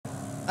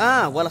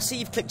Well, I see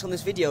you've clicked on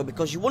this video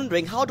because you're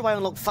wondering, how do I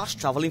unlock fast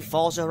travel in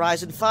Forza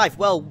Horizon 5?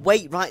 Well,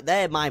 wait right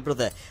there, my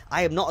brother.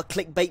 I am not a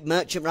clickbait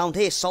merchant round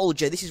here,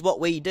 soldier. This is what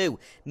we do.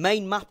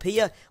 Main map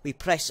here, we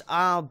press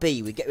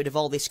RB, we get rid of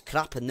all this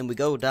crap, and then we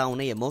go down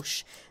here,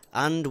 mush,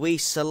 and we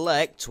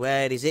select,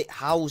 where is it,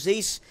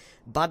 houses,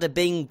 bada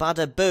bing,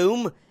 bada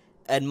boom,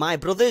 and my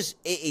brothers,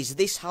 it is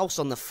this house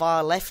on the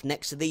far left,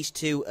 next to these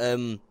two,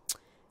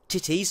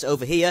 titties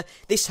over here.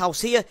 This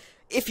house here,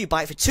 if you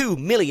buy it for $2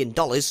 million,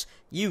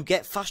 you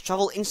get fast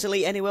travel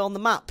instantly anywhere on the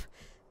map.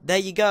 There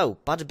you go,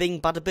 bada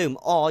bing, bada boom.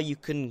 Or you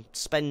can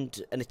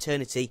spend an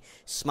eternity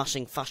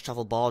smashing fast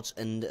travel boards,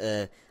 and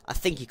I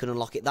think you can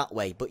unlock it that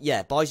way. But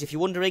yeah, boys, if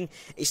you're wondering,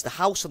 it's the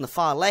house on the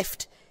far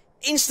left.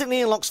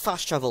 Instantly unlocks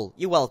fast travel.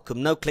 You're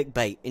welcome, no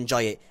clickbait.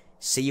 Enjoy it.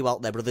 See you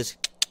out there, brothers.